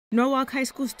Norwalk High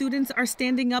School students are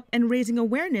standing up and raising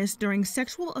awareness during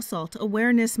Sexual Assault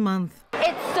Awareness Month.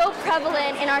 It's so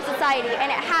prevalent in our society,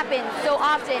 and it happens so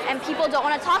often, and people don't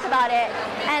want to talk about it.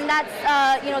 And that's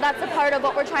a part of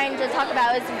what we're trying to talk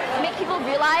about, is make people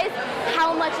realize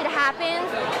how much it happens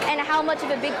and how much of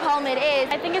a big problem it is.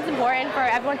 I think it's important for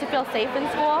everyone to feel safe in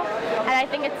school, and I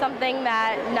think it's something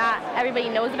that not everybody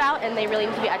knows about, and they really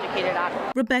need to be educated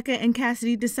on. Rebecca and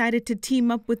Kassidy decided to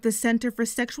team up with the Center for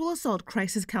Sexual Assault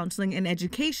Crisis Counseling and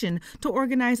Education to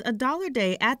organize a $1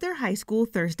 day at their high school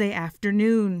Thursday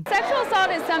afternoon. Sexual assault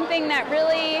is something that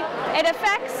really, it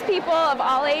affects people of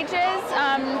all ages.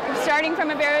 Starting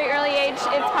from a very early age,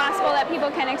 it's possible that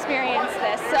people can experience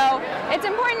this. So it's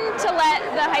important to let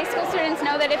the high school students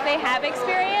know that if they have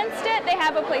experienced it, they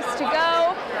have a place to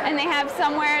go and they have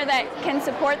somewhere that can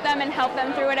support them and help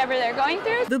them through whatever they're going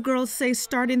through. The girls say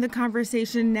starting the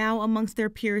conversation now amongst their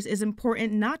peers is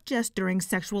important, not just during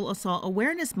Sexual Assault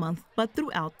Awareness Month, but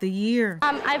throughout the year.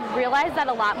 I've realized that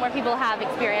a lot more people have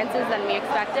experiences than we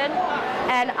expected,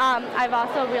 and I've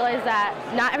also realized that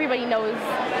not everybody knows,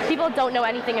 people don't know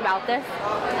anything about this,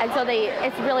 and so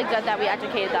it's really good that we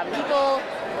educated them. People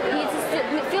need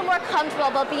to feel more comfortable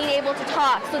about being able to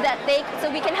talk so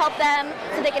we can help them,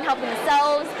 so they can help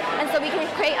themselves, and so we can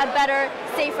create a better,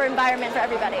 safer environment for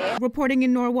everybody. Reporting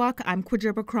in Norwalk, I'm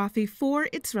Rebecca Klein for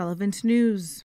It's Relevant News.